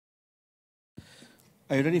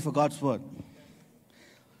Are you ready for God's word?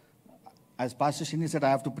 As Pastor Shini said, I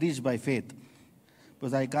have to preach by faith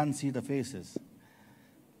because I can't see the faces.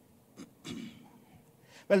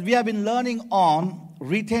 Well, we have been learning on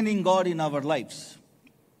retaining God in our lives.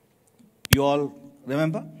 You all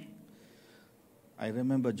remember? I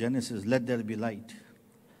remember Genesis, let there be light.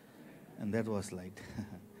 And that was light.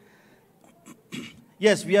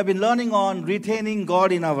 Yes, we have been learning on retaining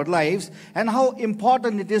God in our lives and how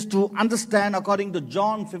important it is to understand, according to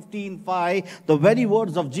John 15:5, the very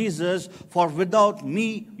words of Jesus, for without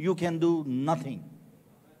me you can do nothing.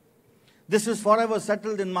 This is forever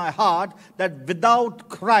settled in my heart that without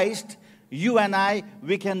Christ, you and I,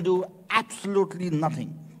 we can do absolutely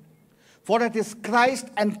nothing. For it is Christ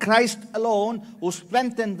and Christ alone who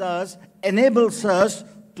strengthens us, enables us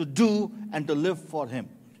to do and to live for Him.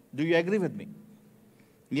 Do you agree with me?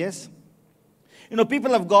 Yes? You know,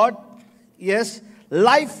 people of God, yes,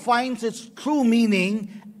 life finds its true meaning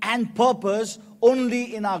and purpose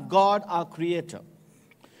only in our God, our Creator.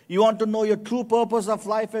 You want to know your true purpose of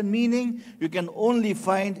life and meaning? You can only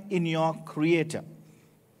find in your Creator.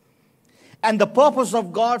 And the purpose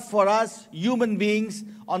of God for us, human beings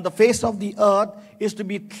on the face of the earth, is to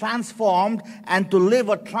be transformed and to live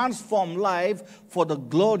a transformed life for the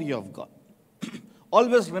glory of God.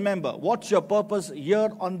 Always remember, what's your purpose here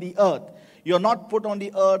on the earth? You're not put on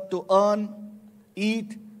the earth to earn,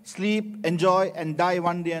 eat, sleep, enjoy, and die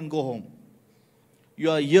one day and go home.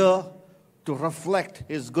 You are here to reflect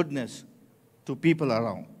His goodness to people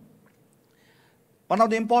around. One of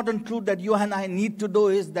the important truths that you and I need to do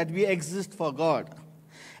is that we exist for God.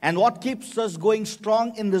 And what keeps us going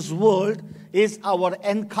strong in this world is our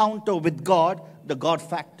encounter with God, the God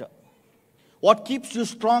factor. What keeps you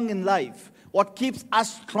strong in life, what keeps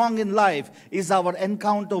us strong in life is our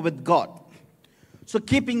encounter with God. So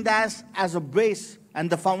keeping that as a base and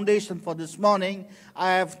the foundation for this morning, I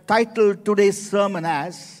have titled today's sermon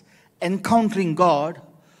as Encountering God,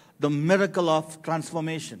 the Miracle of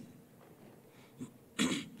Transformation.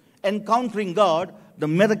 Encountering God, the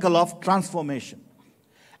Miracle of Transformation.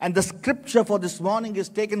 And the scripture for this morning is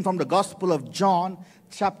taken from the Gospel of John,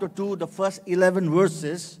 chapter 2, the first 11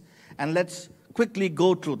 verses. And let's quickly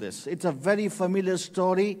go through this. It's a very familiar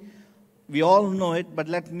story. We all know it, but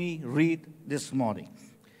let me read this morning.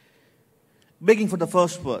 Beginning for the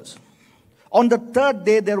first verse. On the third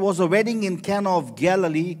day, there was a wedding in Cana of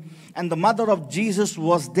Galilee, and the mother of Jesus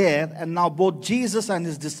was there. And now both Jesus and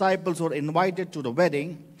his disciples were invited to the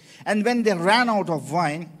wedding. And when they ran out of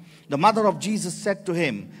wine, the mother of Jesus said to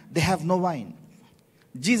him, "They have no wine."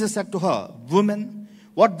 Jesus said to her, "Woman,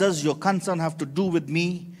 what does your concern have to do with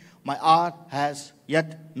me? My hour has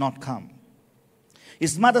yet not come."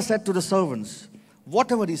 His mother said to the servants,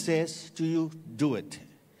 "Whatever he says to you, do it."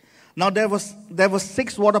 Now there were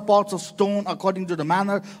 6 water pots of stone according to the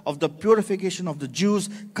manner of the purification of the Jews,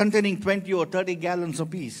 containing 20 or 30 gallons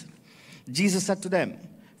apiece. Jesus said to them,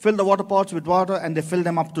 "Fill the water pots with water," and they filled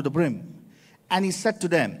them up to the brim. And he said to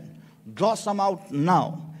them, "Draw some out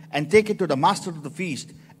now and take it to the master of the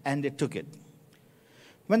feast." And they took it.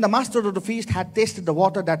 When the master of the feast had tasted the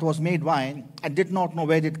water that was made wine and did not know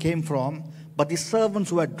where it came from, but the servants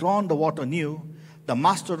who had drawn the water knew, the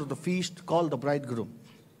master of the feast called the bridegroom.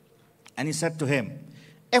 And he said to him,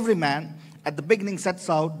 "Every man at the beginning sets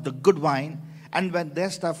out the good wine, and when they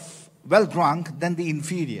have well drunk, then the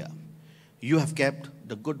inferior. You have kept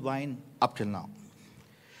the good wine up till now."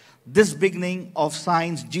 This beginning of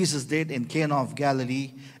signs Jesus did in Cana of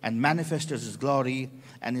Galilee and manifested his glory,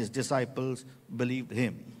 and his disciples believed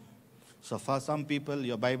him. So for some people,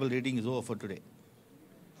 your Bible reading is over for today.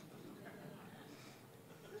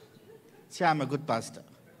 Say, "I'm a good pastor."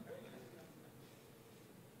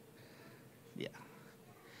 Yeah.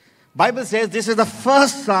 Bible says this is the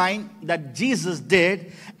first sign that Jesus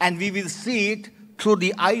did, and we will see it through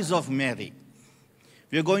the eyes of Mary.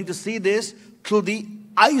 We are going to see this through the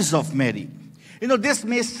eyes of Mary. You know, this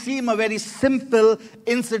may seem a very simple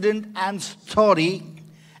incident and story,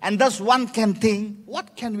 and thus one can think,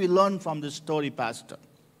 what can we learn from this story, Pastor?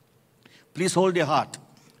 Please hold your heart.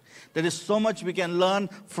 There is so much we can learn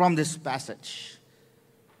from this passage.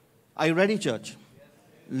 Are you ready, church?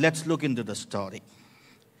 Let's look into the story.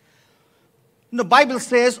 The Bible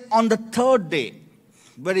says on the third day,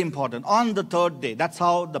 very important, on the third day, that's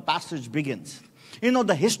how the passage begins. You know,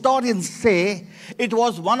 the historians say it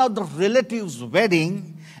was one of the relatives'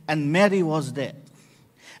 wedding and Mary was there.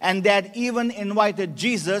 And they had even invited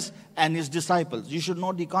Jesus and his disciples. You should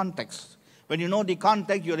know the context. When you know the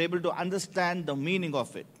context, you're able to understand the meaning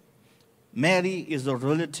of it. Mary is a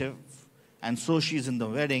relative, and so she's in the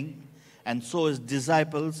wedding, and so is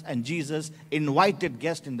disciples, and Jesus invited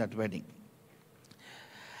guests in that wedding.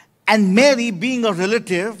 And Mary, being a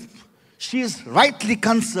relative, she is rightly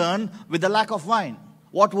concerned with the lack of wine.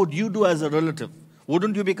 What would you do as a relative?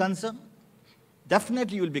 Wouldn't you be concerned?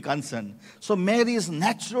 Definitely you will be concerned. So Mary is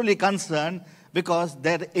naturally concerned because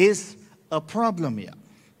there is a problem here.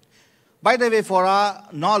 By the way, for our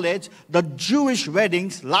knowledge, the Jewish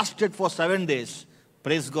weddings lasted for 7 days.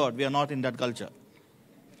 Praise God, we are not in that culture.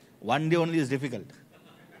 One day only is difficult.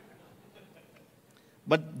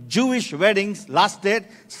 But Jewish weddings lasted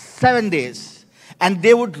 7 days. And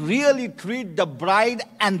they would really treat the bride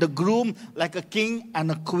and the groom like a king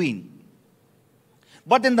and a queen.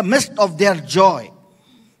 But in the midst of their joy,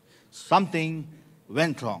 something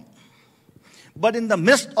went wrong. But in the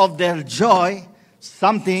midst of their joy,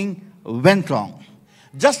 something went wrong.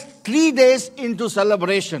 Just 3 days into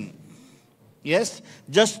celebration, yes,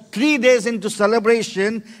 just 3 days into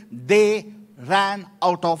celebration, they ran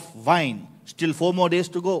out of wine. Still 4 more days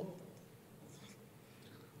to go.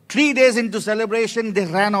 3 days into celebration, they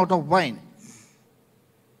ran out of wine.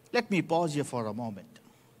 Let me pause here for a moment.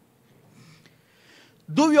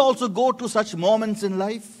 Do we also go to such moments in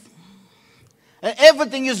life?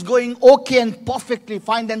 Everything is going okay and perfectly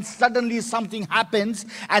fine, then suddenly something happens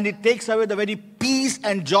and it takes away the very peace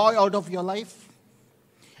and joy out of your life.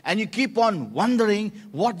 And you keep on wondering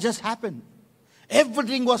what just happened.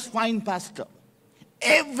 Everything was fine, Pastor.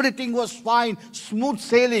 Everything was fine, smooth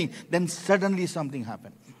sailing. Then suddenly something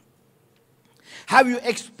happened. Have you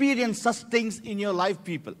experienced such things in your life,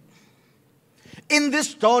 people? In this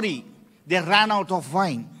story, they ran out of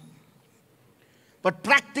wine. But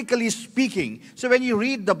practically speaking, so when you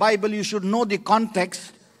read the Bible, you should know the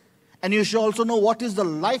context and you should also know what is the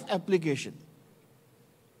life application.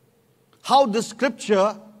 How the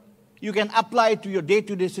scripture you can apply it to your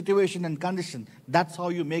day-to-day situation and condition. That's how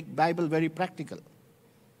you make Bible very practical.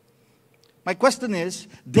 My question is,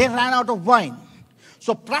 they ran out of wine.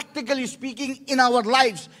 So practically speaking, in our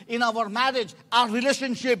lives, in our marriage, our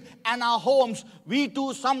relationship, and our homes, we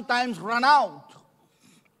too sometimes run out.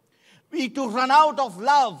 We too run out of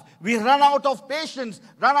love. We run out of patience,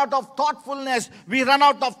 run out of thoughtfulness. We run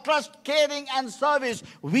out of trust, caring, and service.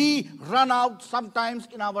 We run out sometimes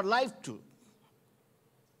in our life too.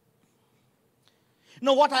 You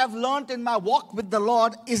know, what I have learned in my walk with the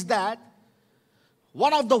Lord is that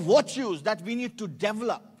one of the virtues that we need to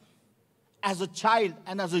develop as a child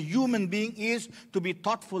and as a human being is to be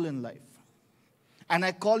thoughtful in life. And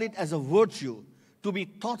I call it as a virtue, to be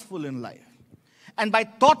thoughtful in life. And by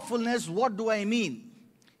thoughtfulness, what do I mean?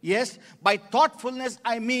 Yes, by thoughtfulness,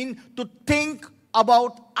 I mean to think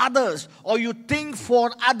about others, or you think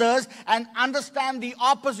for others and understand the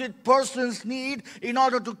opposite person's need in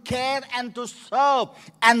order to care and to serve.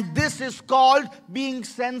 And this is called being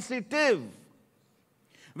sensitive.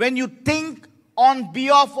 When you think on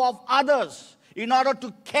behalf of others in order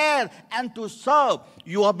to care and to serve,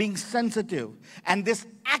 you are being sensitive. And this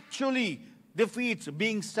actually defeats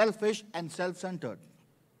being selfish and self-centered.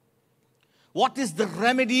 What is the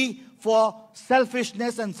remedy for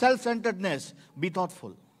selfishness and self-centeredness? Be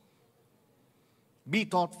thoughtful. Be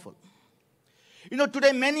thoughtful. You know,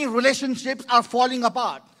 today many relationships are falling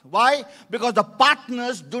apart. Why? Because the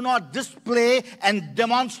partners do not display and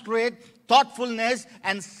demonstrate thoughtfulness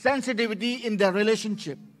and sensitivity in their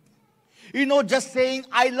relationship. You know, just saying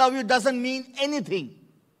I love you doesn't mean anything.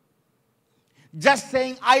 Just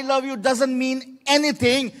saying I love you doesn't mean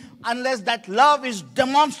anything unless that love is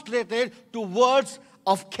demonstrated to words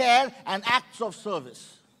of care and acts of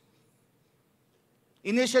service.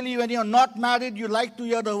 Initially, when you're not married, you like to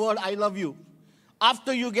hear the word I love you.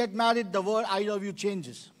 After you get married, the word I love you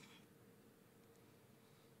changes.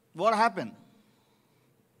 What happened?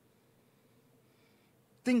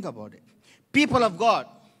 Think about it. People of God,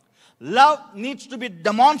 love needs to be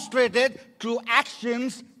demonstrated through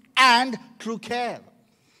actions and through care.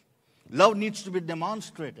 Love needs to be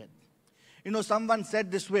demonstrated. You know, someone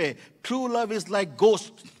said this way, true love is like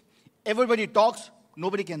ghost. Everybody talks,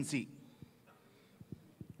 nobody can see.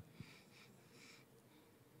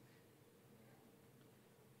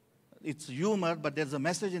 It's humor, but there's a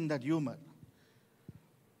message in that humor.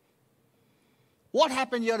 What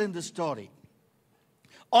happened here in this story?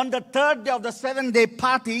 On the 3rd day of the 7-day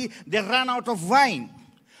party, they ran out of wine.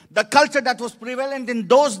 The culture that was prevalent in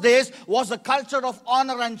those days was a culture of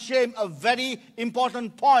honor and shame, a very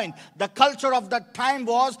important point. The culture of that time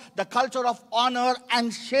was the culture of honor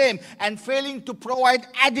and shame, and failing to provide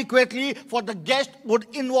adequately for the guest would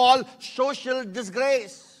involve social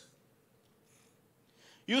disgrace.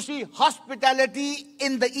 You see, hospitality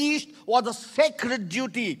in the East was a sacred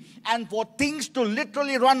duty, and for things to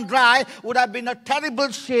literally run dry would have been a terrible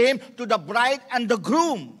shame to the bride and the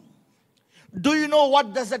groom. Do you know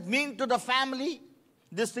what does it mean to the family,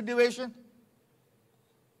 this situation?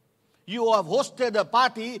 You have hosted a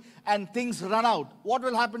party and things run out. What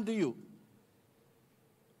will happen to you?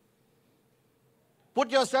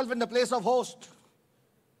 Put yourself in the place of host.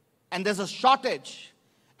 And there's a shortage.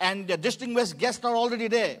 And the distinguished guests are already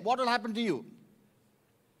there. What will happen to you?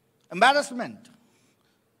 Embarrassment.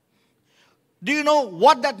 Do you know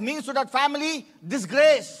what that means to that family?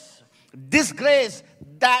 Disgrace. Disgrace.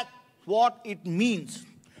 That's what it means.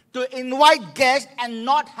 To invite guests and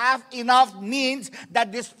not have enough means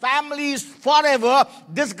that this family is forever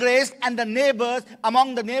disgraced and the neighbors,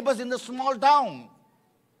 among the neighbors in the small town.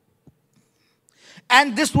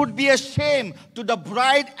 And this would be a shame to the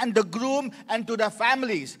bride and the groom and to their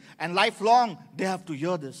families. And lifelong, they have to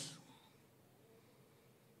hear this.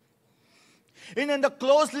 In the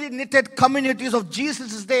closely knitted communities of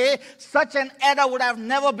Jesus' day, such an era would have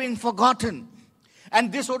never been forgotten. And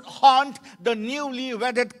this would haunt the newly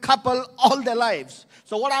wedded couple all their lives.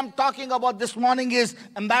 So what I'm talking about this morning is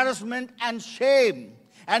embarrassment and shame.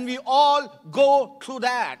 And we all go through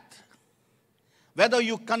that. Whether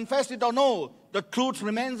you confess it or no, the truth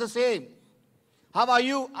remains the same. How are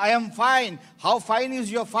you? I am fine. How fine is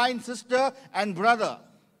your fine sister and brother?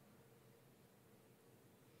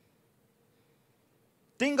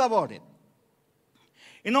 Think about it.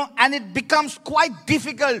 And it becomes quite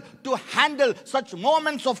difficult to handle such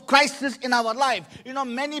moments of crisis in our life.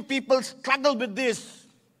 Many people struggle with this.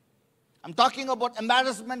 I'm talking about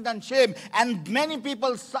embarrassment and shame. And many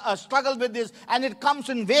people struggle with this. And it comes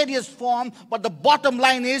in various forms. But the bottom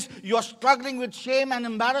line is you are struggling with shame and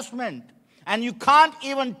embarrassment. And you can't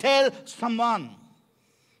even tell someone.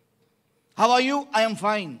 How are you? I am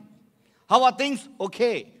fine. How are things?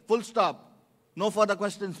 Okay. Full stop. No further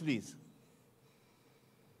questions, please.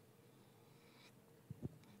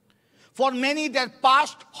 For many, their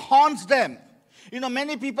past haunts them.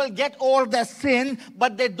 Many people get over their sin,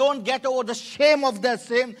 but they don't get over the shame of their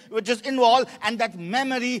sin, which is involved, and that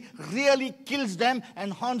memory really kills them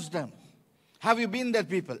and haunts them. Have you been there,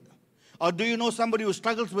 people? Or do you know somebody who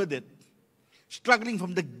struggles with it? Struggling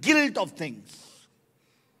from the guilt of things.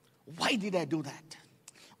 Why did I do that?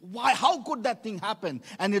 Why? How could that thing happen?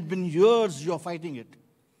 And it's been years you're fighting it.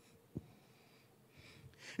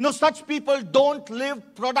 Such people don't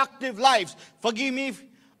live productive lives. Forgive me if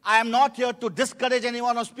I am not here to discourage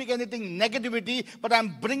anyone or speak anything negativity, but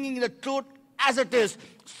I'm bringing the truth as it is.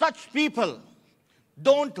 Such people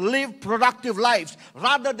don't live productive lives.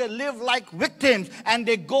 Rather, they live like victims and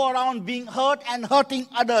they go around being hurt and hurting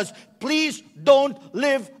others. Please don't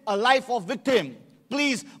live a life of victim.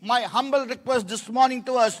 Please, my humble request this morning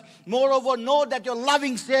to us, moreover, know that your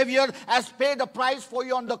loving Savior has paid a price for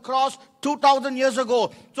you on the cross 2,000 years ago.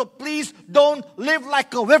 So please don't live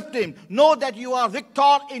like a victim. Know that you are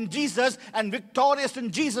victor in Jesus and victorious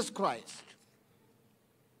in Jesus Christ.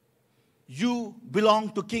 You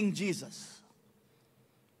belong to King Jesus,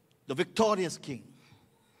 the victorious King.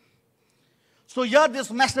 So hear this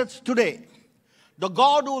message today. The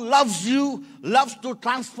God who loves you loves to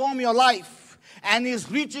transform your life. And is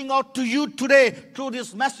reaching out to you today through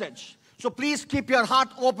this message. So please keep your heart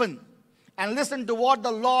open and listen to what the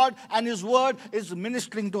Lord and His Word is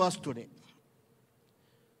ministering to us today.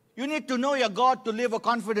 You need to know your God to live a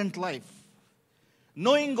confident life.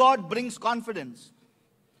 Knowing God brings confidence,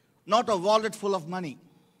 not a wallet full of money.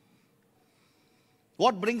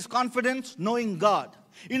 What brings confidence? Knowing God.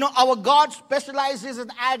 Our God specializes in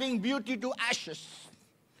adding beauty to ashes.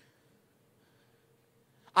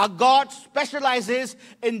 Our God specializes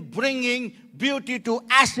in bringing beauty to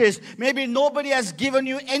ashes. Maybe nobody has given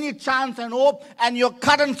you any chance and hope, and your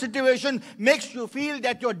current situation makes you feel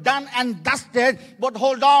that you're done and dusted. But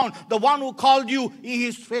hold on, the one who called you, He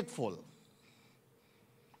is faithful.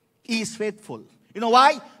 He is faithful. You know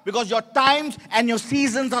why? Because your times and your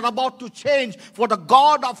seasons are about to change. For the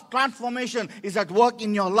God of transformation is at work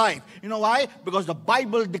in your life. You know why? Because the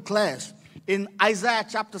Bible declares in Isaiah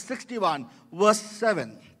chapter 61, verse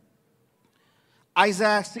 7.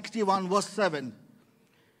 Isaiah 61, verse 7.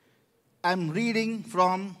 I'm reading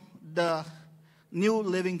from the New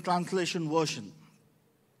Living Translation version.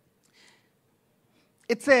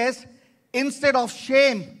 It says, instead of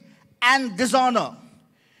shame and dishonor,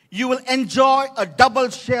 you will enjoy a double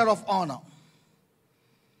share of honor.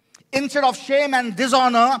 Instead of shame and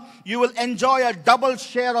dishonor, you will enjoy a double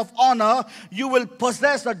share of honor. You will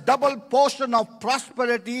possess a double portion of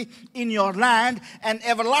prosperity in your land, and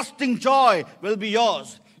everlasting joy will be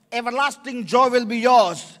yours. Everlasting joy will be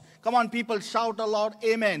yours. Come on, people, shout aloud,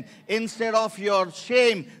 amen. Instead of your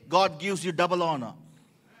shame, God gives you double honor.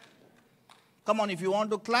 Come on, if you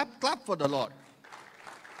want to clap, clap for the Lord.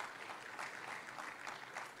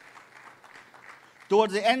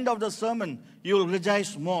 Towards the end of the sermon, you will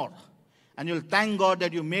rejoice more. And you'll thank God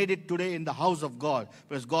that you made it today in the house of God.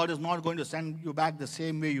 Because God is not going to send you back the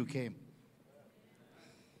same way you came.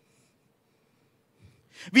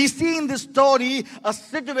 We see in this story a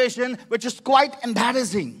situation which is quite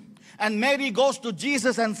embarrassing. And Mary goes to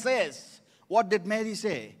Jesus and says, what did Mary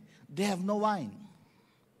say? They have no wine.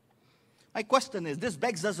 My question is, this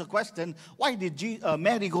begs us a question, why did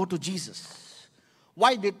Mary go to Jesus?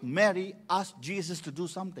 Why did Mary ask Jesus to do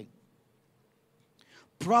something?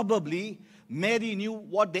 Probably Mary knew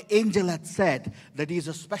what the angel had said, that he is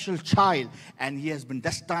a special child and he has been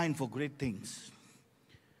destined for great things.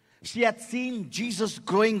 She had seen Jesus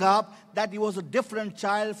growing up, that he was a different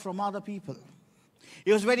child from other people.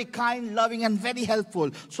 He was very kind, loving, and very helpful.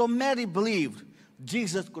 So Mary believed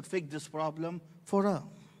Jesus could fix this problem for her.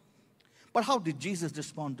 But how did Jesus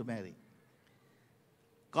respond to Mary?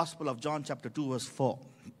 Gospel of John chapter 2 verse 4.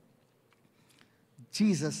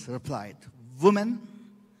 Jesus replied, "Woman,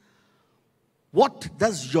 what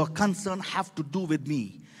does your concern have to do with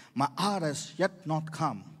me? My hour has yet not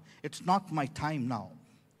come. It's not my time now."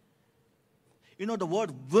 You know, the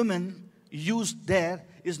word woman used there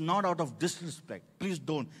is not out of disrespect. Please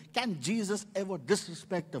don't. Can Jesus ever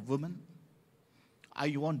disrespect a woman?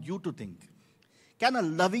 I want you to think. Can a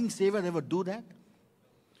loving Savior ever do that?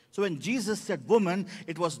 So when Jesus said woman,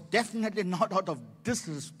 it was definitely not out of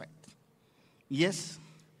disrespect. Yes,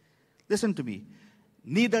 listen to me.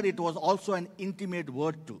 Neither it was also an intimate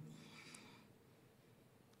word too.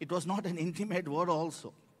 It was not an intimate word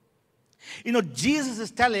also. You know, Jesus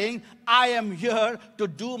is telling, I am here to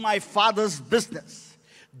do my Father's business.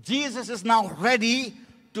 Jesus is now ready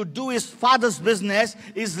to do his Father's business,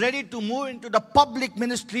 is ready to move into the public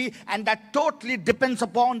ministry, and that totally depends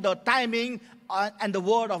upon the timing and the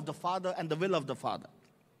word of the Father and the will of the Father.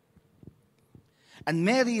 And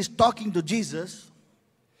Mary is talking to Jesus,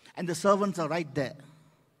 and the servants are right there.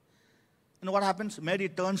 You know what happens? Mary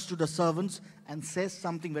turns to the servants and says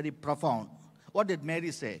something very profound. What did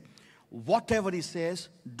Mary say? Whatever he says,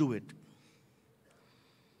 do it.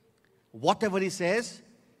 Whatever he says,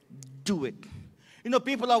 do it. You know,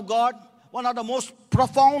 people of God, one of the most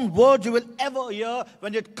profound words you will ever hear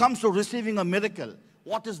when it comes to receiving a miracle.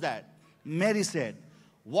 What is that? Mary said,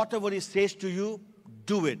 whatever he says to you,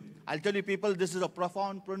 do it. I'll tell you people, this is a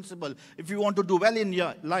profound principle. If you want to do well in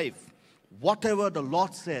your life, whatever the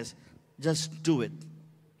Lord says, just do it.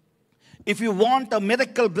 If you want a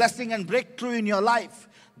miracle, blessing, and breakthrough in your life,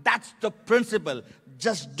 that's the principle.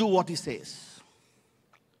 Just do what he says.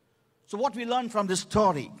 So what we learn from this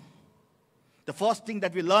story, the first thing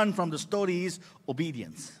that we learn from the story is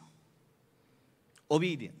obedience.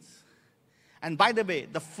 Obedience. And by the way,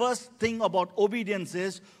 the first thing about obedience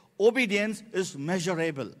is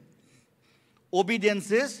measurable.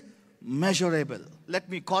 Obedience is measurable. Let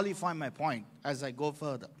me qualify my point as I go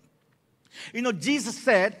further. You know, Jesus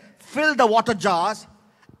said, fill the water jars,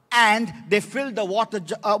 and they filled the water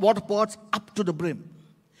pots up to the brim.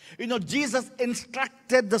 You know, Jesus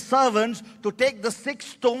instructed the servants to take the 6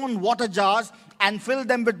 stone water jars and fill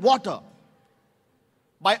them with water.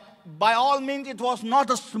 By all means, it was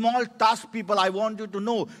not a small task, people. I want you to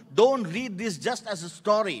know. Don't read this just as a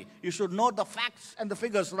story. You should know the facts and the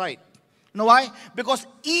figures right. You know why? Because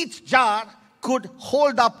each jar could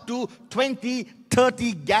hold up to 20,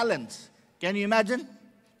 30 gallons. Can you imagine?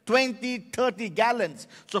 20, 30 gallons.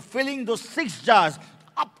 So filling those 6 jars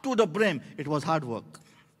up to the brim, it was hard work.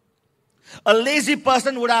 A lazy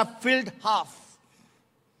person would have filled half.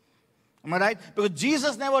 Am I right? Because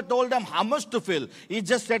Jesus never told them how much to fill. He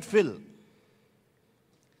just said fill.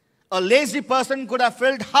 A lazy person could have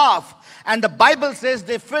filled half. And the Bible says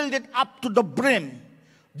they filled it up to the brim.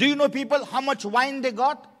 Do you know, people, how much wine they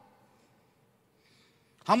got?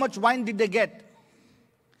 How much wine did they get?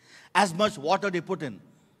 As much water they put in.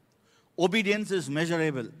 Obedience is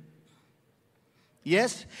measurable.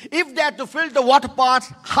 Yes? If they had to fill the water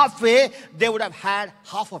pots halfway, they would have had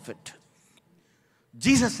half of it.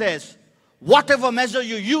 Jesus says, whatever measure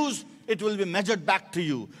you use, it will be measured back to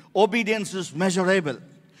you. Obedience is measurable.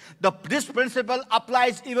 This principle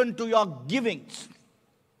applies even to your givings.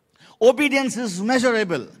 Obedience is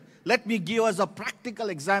measurable. Let me give us a practical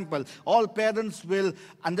example. All parents will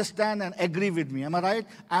understand and agree with me. Am I right?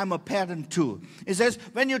 I am a parent too. It says,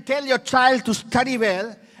 when you tell your child to study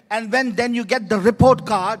well, and when then you get the report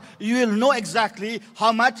card, you will know exactly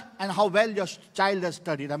how much and how well your child has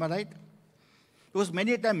studied. Am I right? Because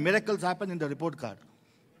many times miracles happen in the report card.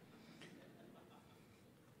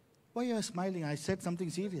 Why are you smiling? I said something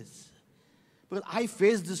serious. Because I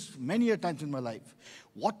faced this many a times in my life.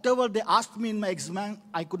 Whatever they asked me in my exam,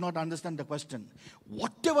 I could not understand the question.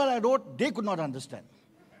 Whatever I wrote, they could not understand.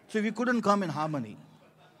 So we couldn't come in harmony.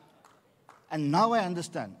 And now I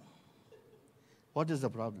understand. What is the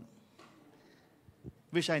problem?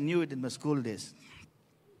 Wish I knew it in my school days.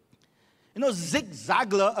 You know, Zig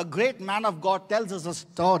Ziglar, a great man of God, tells us a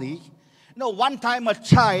story. You know, one time a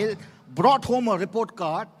child brought home a report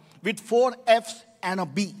card with 4 F's and a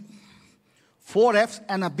B. 4 F's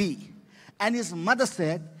and a B. And his mother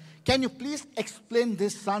said, "Can you please explain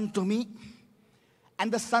this, son, to me?"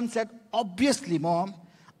 And the son said, "Obviously, Mom,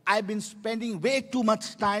 I've been spending way too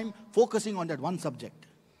much time focusing on that one subject."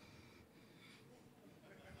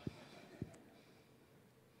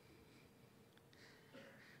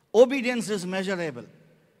 Obedience is measurable.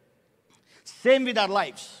 Same with our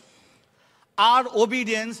lives. Our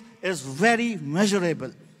obedience is very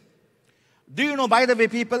measurable. Do you know, by the way,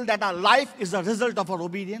 people, that our life is a result of our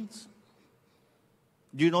obedience?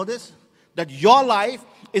 Do you know this? That your life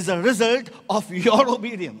is a result of your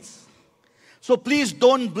obedience. So please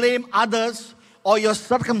don't blame others or your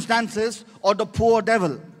circumstances or the poor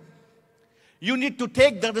devil. You need to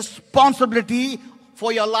take the responsibility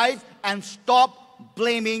for your life and stop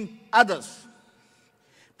blaming others.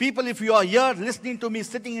 People, if you are here listening to me,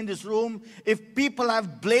 sitting in this room, if people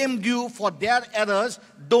have blamed you for their errors,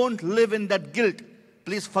 don't live in that guilt.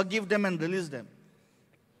 Please forgive them and release them.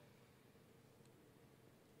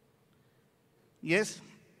 Yes?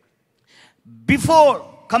 Before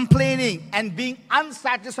complaining and being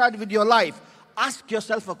unsatisfied with your life, ask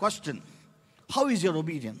yourself a question. How is your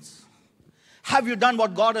obedience? Have you done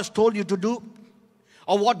what God has told you to do?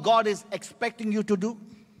 Or what God is expecting you to do?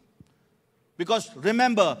 Because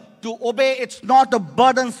remember, to obey, it's not a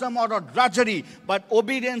burdensome or a drudgery, but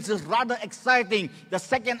obedience is rather exciting. The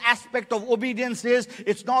second aspect of obedience is,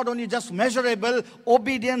 it's not only just measurable,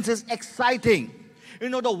 obedience is exciting. You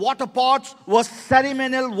know, the water pots were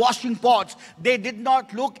ceremonial washing pots. They did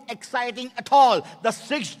not look exciting at all. The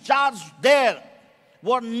 6 jars there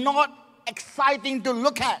were not exciting to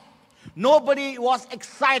look at. Nobody was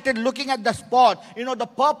excited looking at the pot. You know, the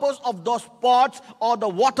purpose of those pots or the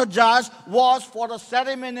water jars was for a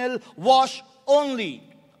ceremonial wash only.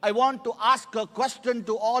 I want to ask a question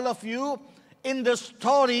to all of you. In this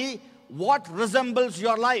story, what resembles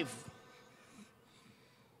your life?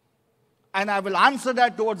 And I will answer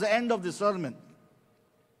that towards the end of the sermon.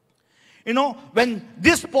 You know, when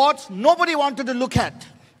these pots, nobody wanted to look at.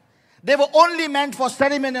 They were only meant for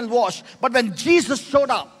ceremonial wash. But when Jesus showed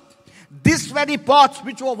up, these very pots,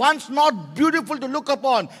 which were once not beautiful to look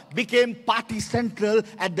upon, became party central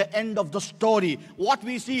at the end of the story. What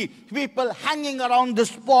we see, people hanging around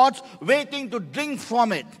these pots, waiting to drink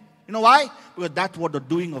from it. You know why? Because that was the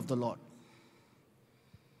doing of the Lord.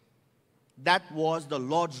 That was the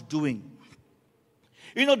Lord's doing.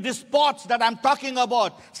 You know, these pots that I'm talking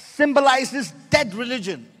about symbolizes dead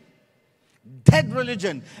religion. Dead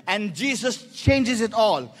religion. And Jesus changes it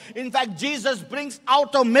all. In fact, Jesus brings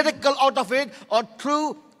out a miracle out of it, a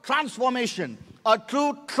true transformation. A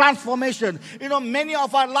true transformation. You know, many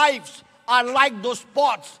of our lives are like those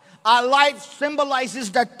pots. Our life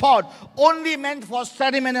symbolizes that pot, only meant for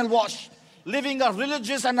ceremonial wash. Living a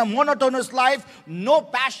religious and a monotonous life, no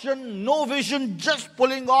passion, no vision, just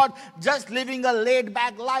pulling on, just living a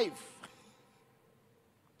laid-back life.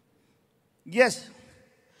 Yes.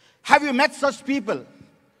 Have you met such people?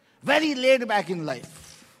 Very laid back in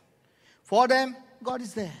life. For them, God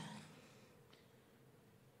is there.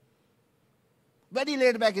 Very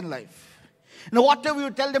laid back in life. Now, whatever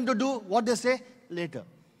you tell them to do, what they say? Later.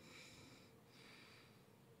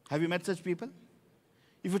 Have you met such people?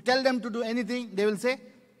 If you tell them to do anything, they will say,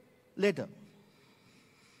 later.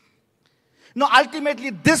 Now,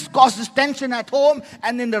 ultimately, this causes tension at home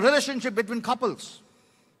and in the relationship between couples.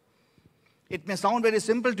 It may sound very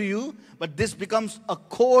simple to you, but this becomes a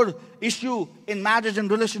core issue in marriage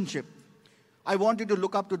and relationship. I want you to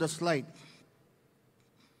look up to the slide.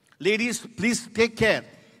 Ladies, please take care.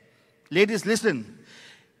 Ladies, listen.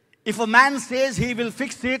 If a man says he will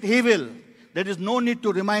fix it, he will. There is no need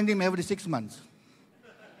to remind him every 6 months.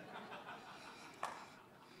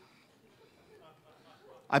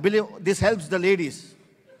 I believe this helps the ladies.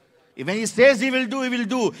 When he says he will do, he will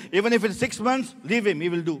do. Even if it's 6 months, leave him, he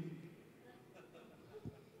will do.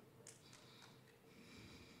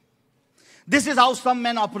 This is how some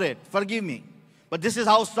men operate. Forgive me. But this is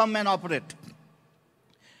how some men operate.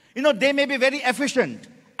 You know, they may be very efficient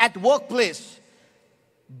at workplace,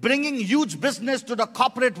 bringing huge business to the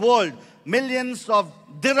corporate world, millions of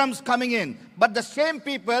dirhams coming in. But the same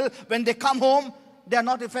people, when they come home, they are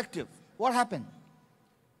not effective. What happened?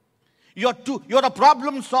 You're a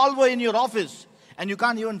problem solver in your office, and you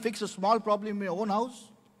can't even fix a small problem in your own house.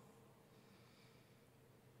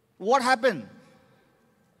 What happened?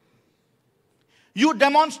 You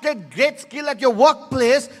demonstrate great skill at your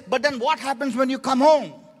workplace, but then what happens when you come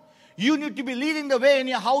home? You need to be leading the way in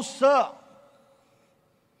your house, sir.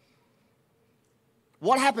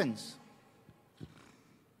 What happens?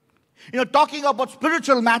 Talking about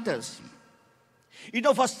spiritual matters.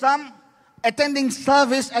 For some, attending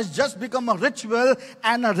service has just become a ritual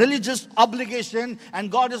and a religious obligation,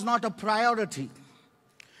 and God is not a priority.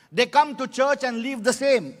 They come to church and leave the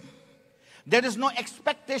same. There is no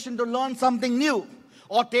expectation to learn something new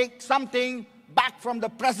or take something back from the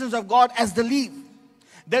presence of God as they leave.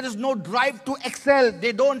 There is no drive to excel.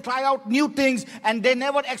 They don't try out new things, and they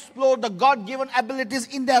never explore the God-given abilities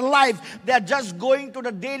in their life. They are just going to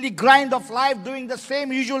the daily grind of life, doing the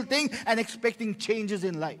same usual thing and expecting changes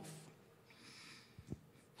in life.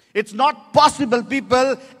 It's not possible,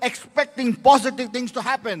 people, expecting positive things to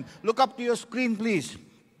happen. Look up to your screen, please.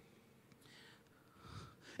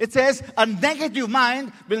 It says, a negative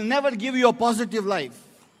mind will never give you a positive life.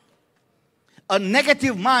 A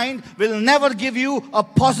negative mind will never give you a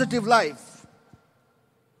positive life.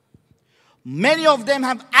 Many of them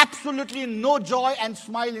have absolutely no joy and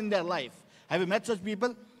smile in their life. Have you met such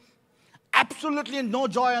people? Absolutely no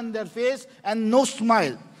joy on their face and no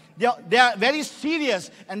smile. They are very serious,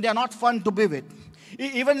 and they are not fun to be with.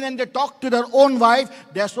 Even when they talk to their own wife,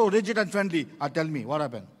 they are so rigid and friendly. Tell me, what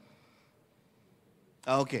happened?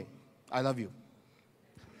 Okay, I love you.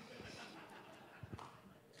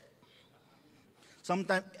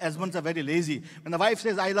 Sometimes husbands are very lazy. When the wife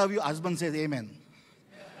says, I love you, husband says, amen.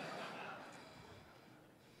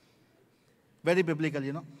 Very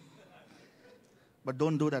biblical, But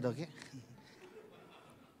don't do that, okay?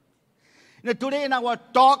 Today in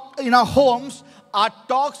our homes, our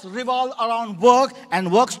talks revolve around work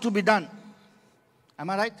and works to be done. Am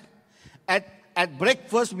I right? At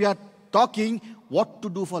breakfast, we are talking what to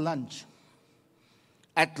do for lunch.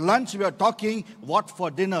 At lunch, we are talking what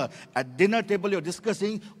for dinner. At dinner table, you're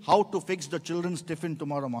discussing how to fix the children's tiffin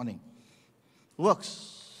tomorrow morning.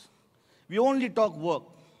 Works. We only talk work.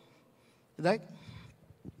 Right?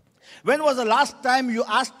 When was the last time you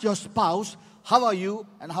asked your spouse, how are you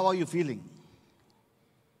and how are you feeling?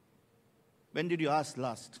 When did you ask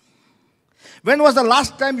last? When was the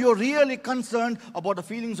last time you were really concerned about the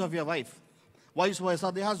feelings of your wife? Vice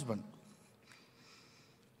versa, the husband.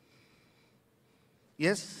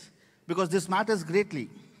 Yes, because this matters greatly.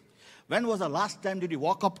 When was the last time did you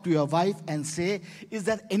walk up to your wife and say, is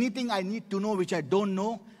there anything I need to know which I don't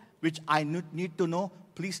know, which I need to know?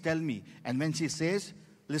 Please tell me. And when she says,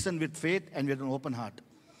 listen with faith and with an open heart.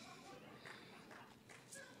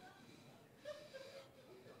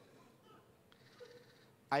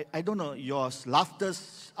 I don't know, your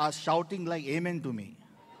laughters are shouting like amen to me.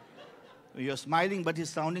 You're smiling, but it's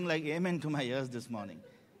sounding like amen to my ears this morning.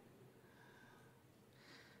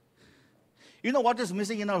 You know what is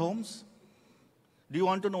missing in our homes? Do you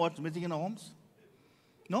want to know what's missing in our homes?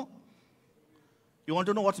 No? You want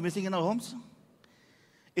to know what's missing in our homes?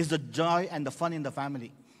 It's the joy and the fun in the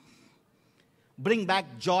family. Bring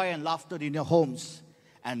back joy and laughter in your homes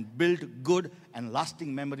and build good and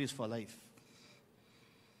lasting memories for life.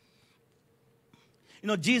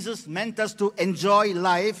 Jesus meant us to enjoy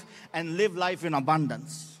life and live life in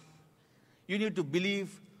abundance. You need to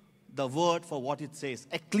believe the word for what it says.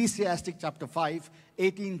 Ecclesiastes chapter 5,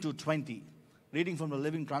 18 to 20. Reading from the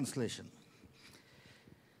Living Translation.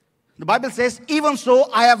 The Bible says, even so,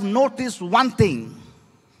 I have noticed one thing.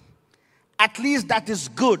 At least that is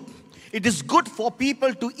good. It is good for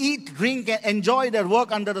people to eat, drink, and enjoy their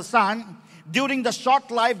work under the sun during the short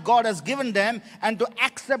life God has given them, and to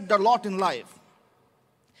accept the lot in life.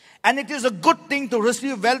 And it is a good thing to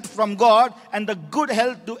receive wealth from God and the good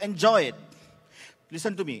health to enjoy it.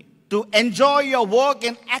 Listen to me. To enjoy your work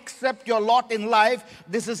and accept your lot in life,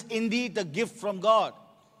 this is indeed a gift from God.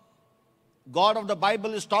 God of the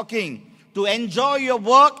Bible is talking. To enjoy your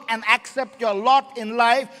work and accept your lot in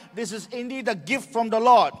life, this is indeed a gift from the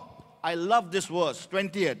Lord. I love this verse,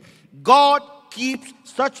 20th. God keeps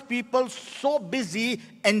such people so busy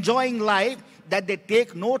enjoying life that they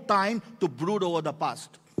take no time to brood over the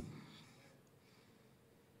past.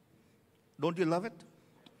 Don't you love it?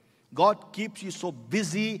 God keeps you so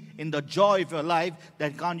busy in the joy of your life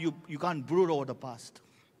that you can't brood over the past.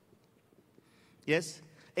 Yes?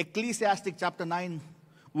 Ecclesiastes chapter 9,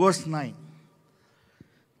 verse 9.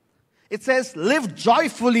 It says, live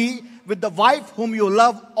joyfully with the wife whom you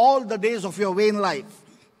love all the days of your vain life,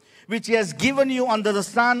 which he has given you under the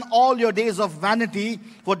sun all your days of vanity,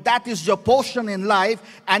 for that is your portion in life,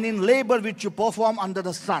 and in labor which you perform under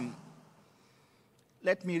the sun.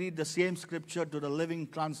 Let me read the same scripture to the Living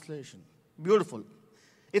Translation. Beautiful.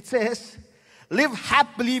 It says, live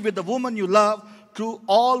happily with the woman you love through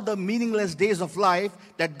all the meaningless days of life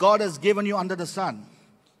that God has given you under the sun.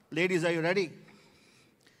 Ladies, are you ready?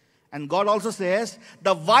 And God also says,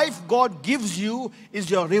 the wife God gives you is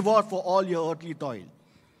your reward for all your earthly toil.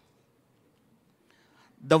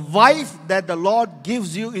 The wife that the Lord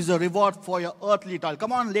gives you is a reward for your earthly toil.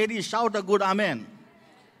 Come on, ladies, shout a good amen.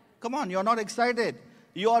 Come on, you're not excited.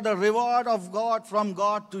 You are the reward of God from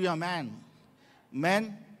God to your man.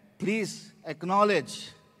 Men, please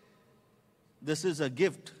acknowledge this is a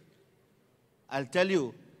gift. I'll tell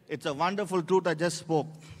you, it's a wonderful truth I just spoke.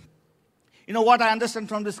 You know what I understand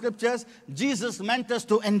from the scriptures? Jesus meant us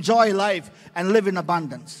to enjoy life and live in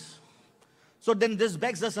abundance. So then this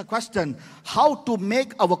begs us a question. How to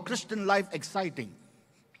make our Christian life exciting?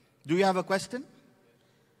 Do you have a question?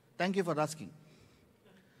 Thank you for asking.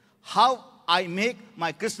 How I make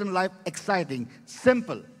my Christian life exciting?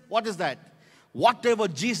 Simple. What is that? Whatever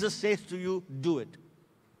Jesus says to you, do it.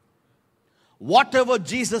 Whatever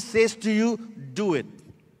Jesus says to you, do it.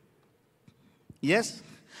 Yes?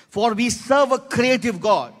 For we serve a creative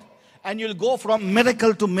God, and you'll go from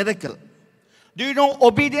miracle to miracle. Do you know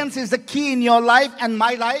obedience is the key in your life and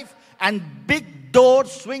my life? And big door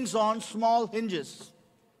swings on small hinges.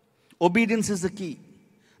 Obedience is the key.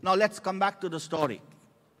 Now let's come back to the story.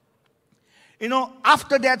 You know,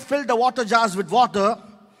 after they had filled the water jars with water,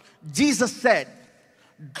 Jesus said,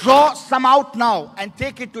 draw some out now and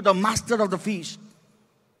take it to the master of the feast.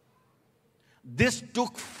 This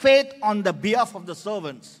took faith on the behalf of the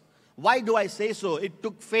servants. Why do I say so? It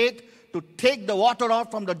took faith to take the water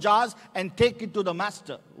out from the jars and take it to the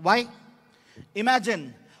master. Why?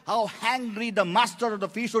 Imagine how hungry the master of the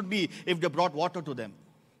feast would be if they brought water to them.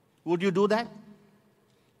 Would you do that?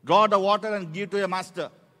 Draw the water and give to your master.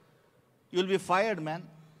 You'll be fired, man.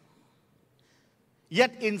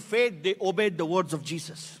 Yet in faith, they obeyed the words of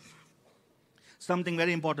Jesus. Something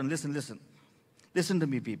very important. Listen, listen. Listen to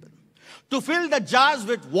me, people. To fill the jars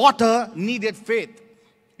with water needed faith.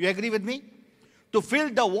 You agree with me? To fill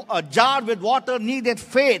the jar with water needed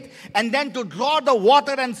faith. And then to draw the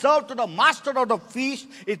water and serve to the master of the feast,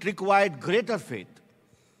 it required greater faith.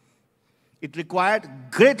 It required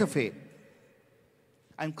greater faith.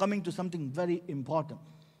 I'm coming to something very important.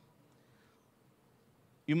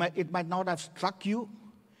 It might not have struck you,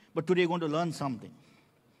 but today you're going to learn something.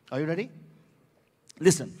 Are you ready?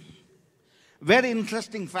 Listen. Very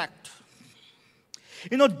interesting fact.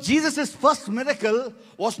 You know, Jesus' first miracle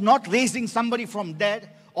was not raising somebody from dead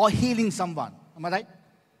or healing someone. Am I right?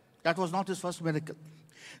 That was not his first miracle.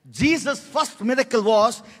 Jesus' first miracle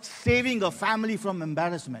was saving a family from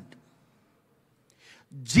embarrassment.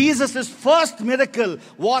 Jesus' first miracle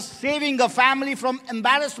was saving a family from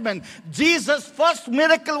embarrassment. Jesus' first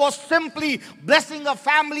miracle was simply blessing a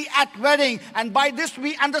family at wedding. And by this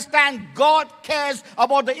we understand God cares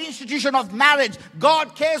about the institution of marriage.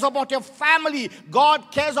 God cares about your family.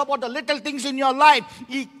 God cares about the little things in your life.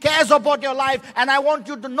 He cares about your life. And I want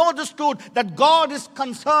you to know this truth, that God is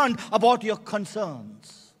concerned about your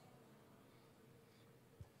concerns.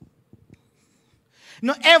 You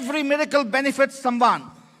know, every miracle benefits someone.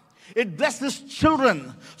 It blesses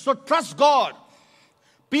children. So trust God.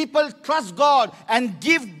 People trust God and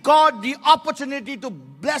give God the opportunity to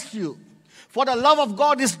bless you. For the love of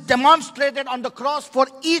God is demonstrated on the cross for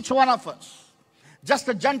each one of us. Just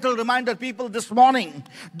a gentle reminder, people, this morning.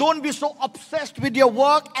 Don't be so obsessed with your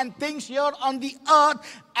work and things here on the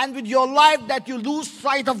earth and with your life that you lose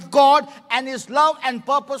sight of God and His love and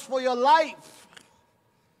purpose for your life.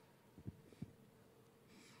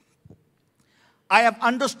 I have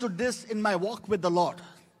understood this in my walk with the Lord.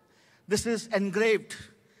 This is engraved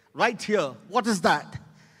right here. What is that?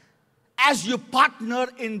 As you partner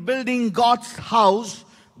in building God's house,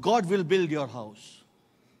 God will build your house.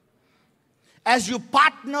 As you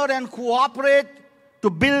partner and cooperate to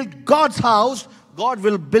build God's house, God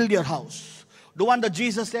will build your house. The one that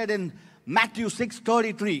Jesus said in Matthew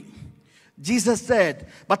 6:33. Jesus said,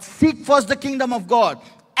 but seek first the kingdom of God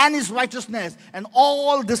and His righteousness, and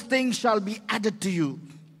all these things shall be added to you.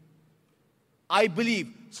 I believe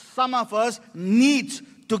some of us need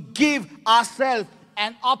to give ourselves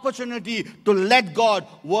an opportunity to let God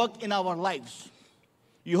work in our lives.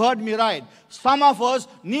 You heard me right. Some of us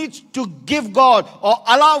need to give God or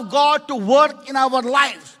allow God to work in our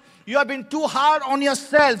lives. You have been too hard on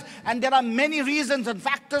yourself, and there are many reasons and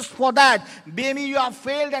factors for that. Maybe you have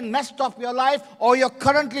failed and messed up your life, or you're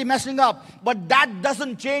currently messing up. But that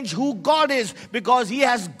doesn't change who God is, because He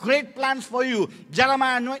has great plans for you.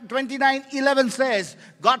 Jeremiah 29:11 says,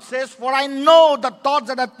 God says, "For I know the thoughts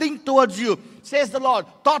that I think towards you, says the Lord,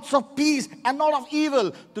 thoughts of peace and not of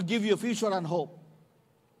evil, to give you a future and hope."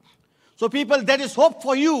 So people, there is hope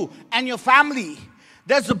for you and your family.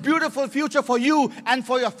 There's a beautiful future for you and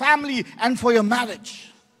for your family and for your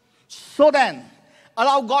marriage. So then,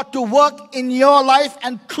 allow God to work in your life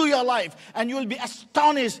and through your life, and you will be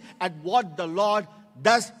astonished at what the Lord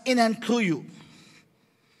does in and through you.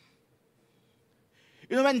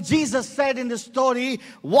 You know, when Jesus said in the story,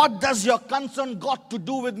 "What does your concern got to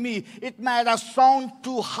do with me?" It might have sounded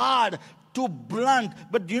too hard, too blunt.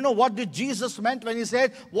 But do you know what did Jesus meant when He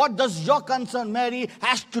said, "What does your concern, Mary,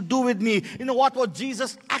 has to do with me?" You know what was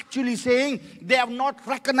Jesus actually saying? They have not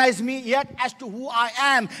recognized me yet as to who I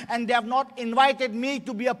am, and they have not invited me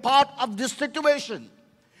to be a part of this situation.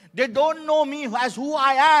 They don't know me as who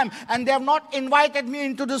I am, and they have not invited me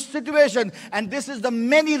into this situation. And this is the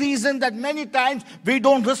many reasons that many times we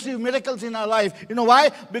don't receive miracles in our life. You know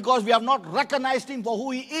why? Because we have not recognized Him for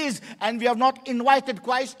who He is, and we have not invited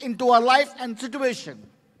Christ into our life and situation.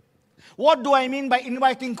 What do I mean by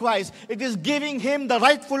inviting Christ? It is giving Him the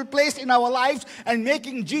rightful place in our lives and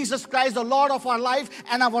making Jesus Christ the Lord of our life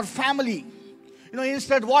and our family. You know,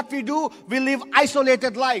 instead what we do, we live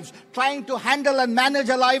isolated lives, trying to handle and manage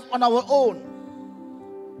a life on our own.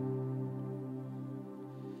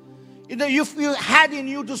 You know, if you had in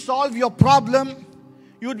you to solve your problem,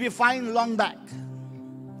 you would be fine long back.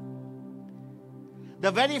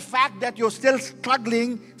 The very fact that you're still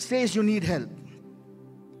struggling says you need help.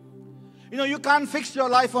 You know, you can't fix your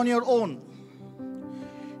life on your own.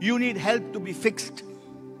 You need help to be fixed.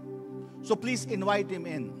 So please invite Him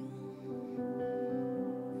in.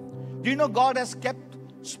 Do you know God has kept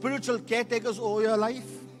spiritual caretakers over your life?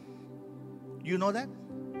 You know that?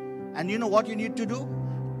 And you know what you need to do?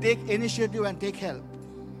 Take initiative and take help.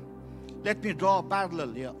 Let me draw a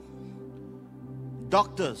parallel here.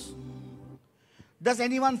 Doctors. Does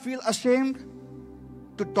anyone feel ashamed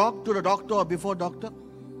to talk to the doctor or before doctor?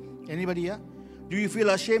 Anybody here? Do you feel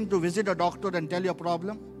ashamed to visit a doctor and tell your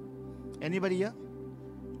problem? Anybody here?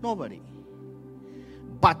 Nobody.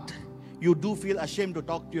 But you do feel ashamed to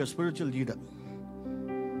talk to your spiritual leader.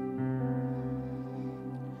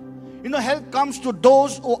 You know, help comes to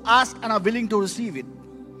those who ask and are willing to receive it.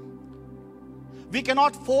 We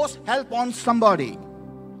cannot force help on somebody.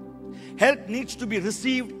 Help needs to be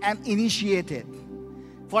received and initiated.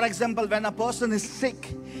 For example, when a person is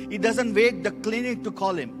sick, he doesn't wait the clinic to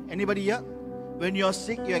call him. Anybody here? When you're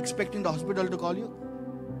sick, you're expecting the hospital to call you?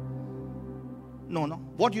 No.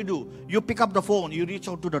 What you do? You pick up the phone, you reach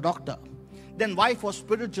out to the doctor. Then why for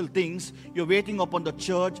spiritual things, you're waiting upon the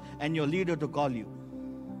church and your leader to call you?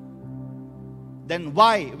 Then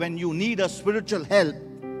why, when you need a spiritual help,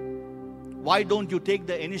 why don't you take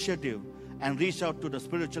the initiative and reach out to the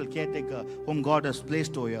spiritual caretaker whom God has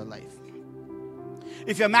placed over your life?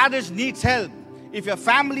 If your marriage needs help, if your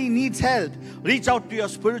family needs help, reach out to your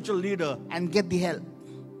spiritual leader and get the help.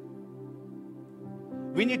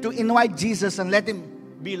 We need to invite Jesus and let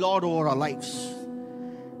Him be Lord over our lives.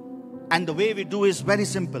 And the way we do is very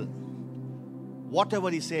simple. Whatever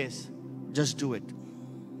He says, just do it.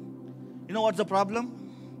 You know what's the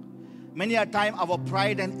problem? Many a time our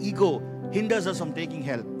pride and ego hinders us from taking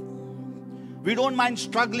help. We don't mind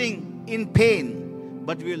struggling in pain,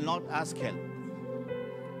 but we will not ask help.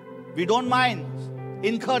 We don't mind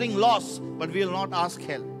incurring loss, but we will not ask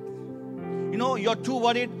help. You know, you're too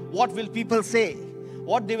worried, what will people say?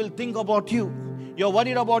 What they will think about you. You're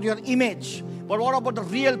worried about your image. But what about the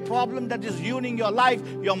real problem that is ruining your life,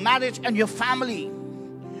 your marriage, and your family?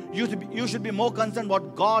 You should be more concerned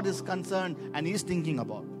what God is concerned and He's thinking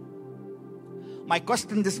about. My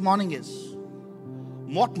question this morning is,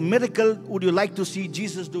 what miracle would you like to see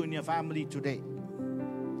Jesus do in your family today?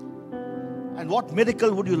 And what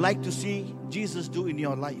miracle would you like to see Jesus do in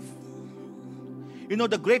your life? You know,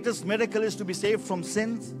 the greatest miracle is to be saved from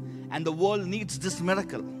sins, and the world needs this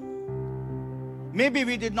miracle. Maybe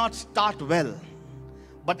we did not start well,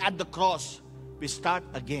 but at the cross, we start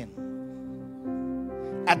again.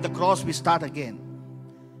 At the cross, we start again,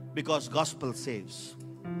 because gospel saves.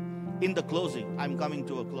 In the closing, I'm coming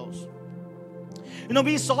to a close. You know,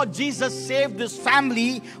 we saw Jesus save this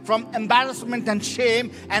family from embarrassment and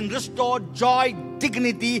shame and restored joy,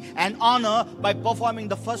 dignity, and honor by performing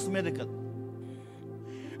the first miracle.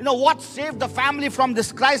 You know, what saved the family from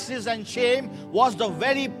this crisis and shame was the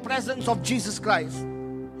very presence of Jesus Christ.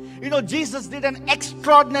 You know, Jesus did an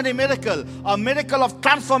extraordinary miracle, a miracle of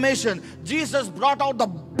transformation. Jesus brought out the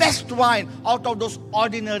best wine out of those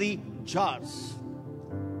ordinary jars.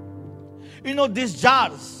 You know, these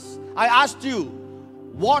jars, I asked you,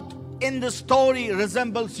 what in the story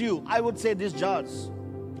resembles you? I would say these jars.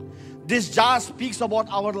 This jar speaks about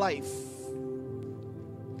our life.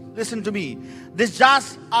 Listen to me. These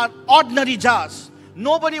jars are ordinary jars.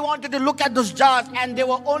 Nobody wanted to look at those jars, and they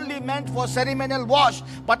were only meant for ceremonial wash.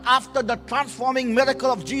 But after the transforming miracle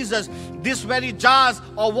of Jesus, these very jars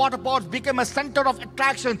or water pots became a center of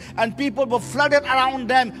attraction, and people were flooded around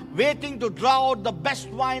them, waiting to draw out the best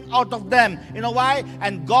wine out of them. You know why?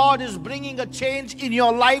 And God is bringing a change in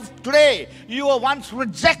your life today. You were once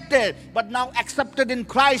rejected, but now accepted in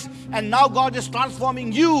Christ, and now God is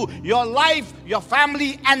transforming you, your life, your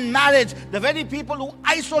family, and marriage. The very people who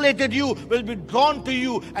isolated you will be drawn to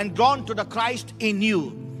you and drawn to the Christ in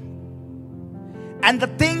you. And the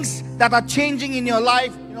things that are changing in your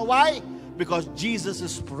life, you know why? Because Jesus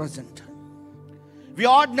is present. We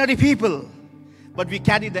are ordinary people, but we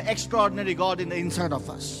carry the extraordinary God in the inside of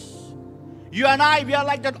us. You and I, we are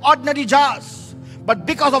like that ordinary jars. But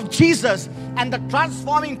because of Jesus and the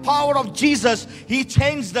transforming power of Jesus, He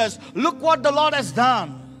changed us. Look what the Lord has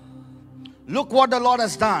done. Look what the Lord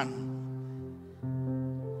has done.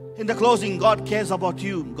 In the closing, God cares about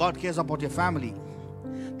you. God cares about your family.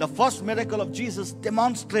 The first miracle of Jesus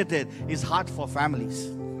demonstrated His heart for families.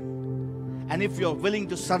 And if you're willing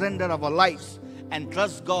to surrender our lives and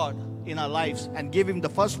trust God in our lives and give Him the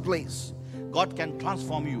first place, God can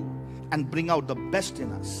transform you and bring out the best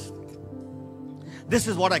in us. This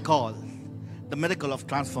is what I call the miracle of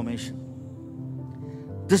transformation.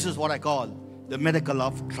 This is what I call the miracle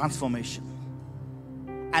of transformation.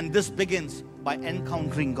 And this begins by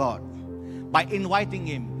encountering God, by inviting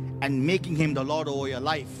Him and making Him the Lord over your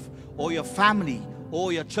life, over your family,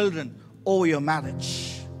 over your children, over your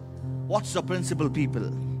marriage. What's the principle,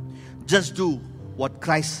 people? Just do what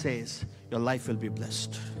Christ says. Your life will be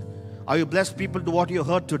blessed. Are you blessed, people, to what you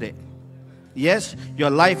heard today? Yes,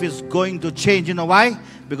 your life is going to change. You know why?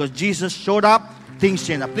 Because Jesus showed up, things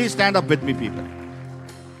change. Please stand up with me, people.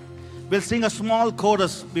 We'll sing a small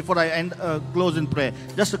chorus before I close in prayer.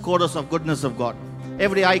 Just a chorus of goodness of God.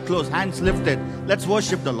 Every eye closed, hands lifted. Let's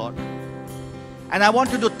worship the Lord. And I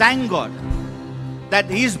want you to thank God that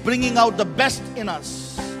He's bringing out the best in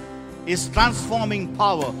us. His transforming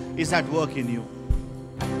power is at work in you.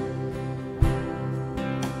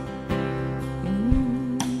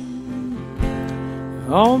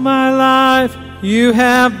 All my life you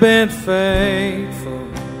have been faithful.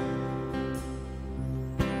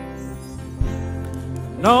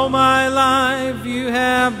 And all my life you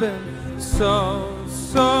have been so,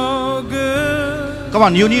 so good. Come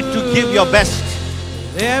on, you need to give your best.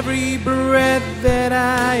 Every breath that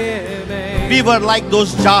I am able, We were like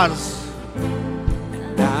those jars.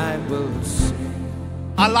 and I will sing.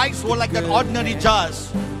 Our lives were like that ordinary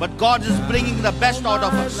jars, but God is bringing the best out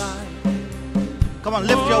of us. Come on,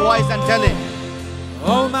 lift your voice and tell Him.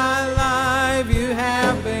 All my life you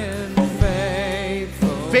have been faithful.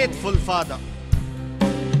 Faithful Father.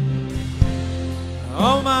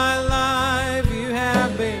 All my life you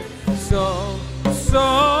have been so,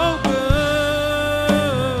 so good.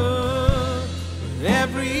 With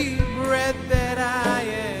every breath that I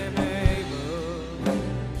am able,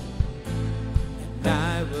 and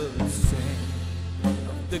I will sing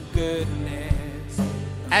of the goodness.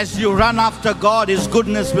 As you run after God, His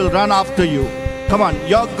goodness will run after you. Come on,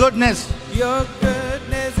 your goodness. Your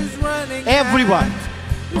goodness is running. Everyone.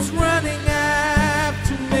 It's running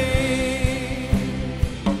after me.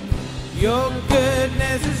 Your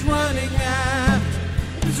goodness is running after.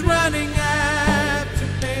 It's running after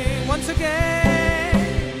me. Once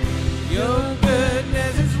again. Your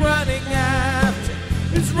goodness is running after.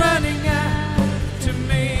 It's running after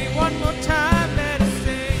me. One more time, let us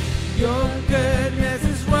sing. Your goodness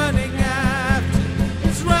is running after.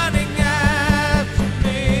 It's running after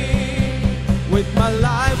me. With my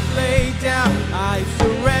life laid down, I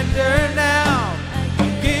surrender now. I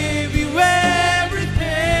give you everything.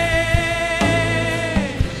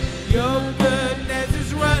 Your goodness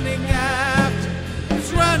is running after.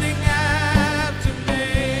 It's running after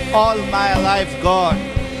me. All my life, God.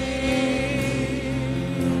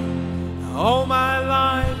 All my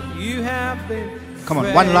life you have been. Come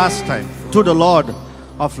on, one last time. To the Lord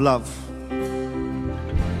of love.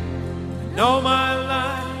 And all my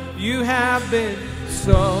life you have been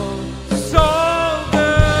so, so good.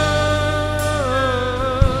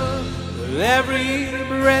 With every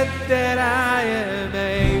breath that I am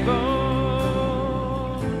able,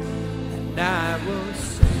 and I will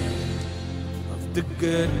sing of the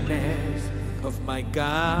goodness of my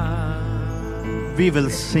God. We will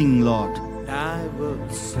sing, Lord. I will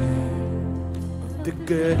sing of the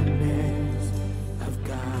goodness of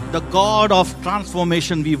God. The God of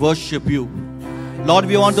transformation, we worship you. Lord,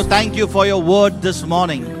 we want to thank you for your word this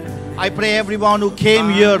morning. I pray everyone who came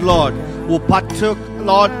here, Lord, who partook,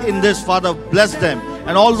 Lord, in this, Father, bless them.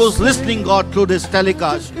 And all those listening, God, through this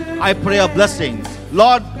telecast, I pray a blessing.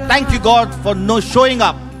 Lord, thank you, God, for showing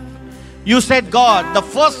up. You said, God, the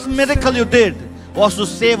first miracle you did was to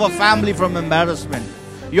save a family from embarrassment.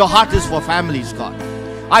 Your heart is for families, God.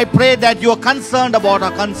 I pray that you are concerned about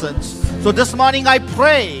our concerns. So this morning I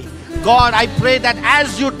pray, God, I pray that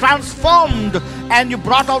as you transformed and you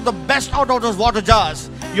brought out the best out of those water jars,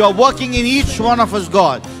 you are working in each one of us,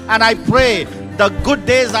 God. And I pray the good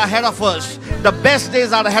days are ahead of us. The best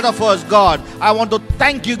days are ahead of us, God. I want to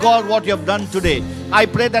thank you, God, what you have done today. I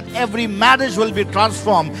pray that every marriage will be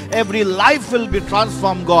transformed. Every life will be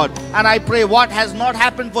transformed, God. And I pray what has not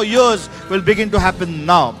happened for years will begin to happen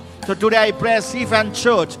now. So today I pray as CFAN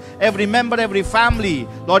Church, every member, every family,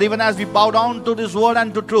 Lord, even as we bow down to this word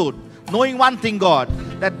and to truth, knowing one thing, God,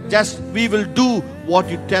 that just we will do what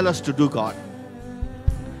you tell us to do, God.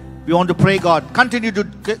 We want to pray, God, continue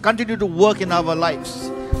to work in our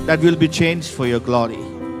lives, that we will be changed for your glory.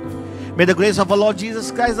 May the grace of our Lord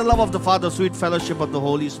Jesus Christ, the love of the Father, sweet fellowship of the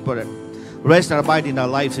Holy Spirit, rest and abide in our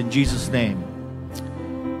lives in Jesus' name.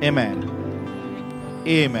 Amen.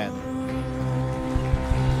 Amen.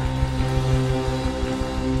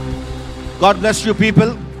 God bless you,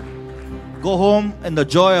 people. Go home in the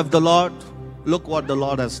joy of the Lord. Look what the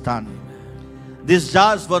Lord has done. These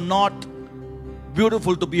jars were not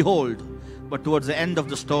beautiful to behold, but towards the end of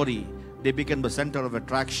the story, they became the center of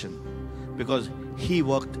attraction because He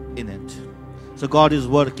worked in it. So God is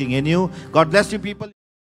working in you. God bless you, people.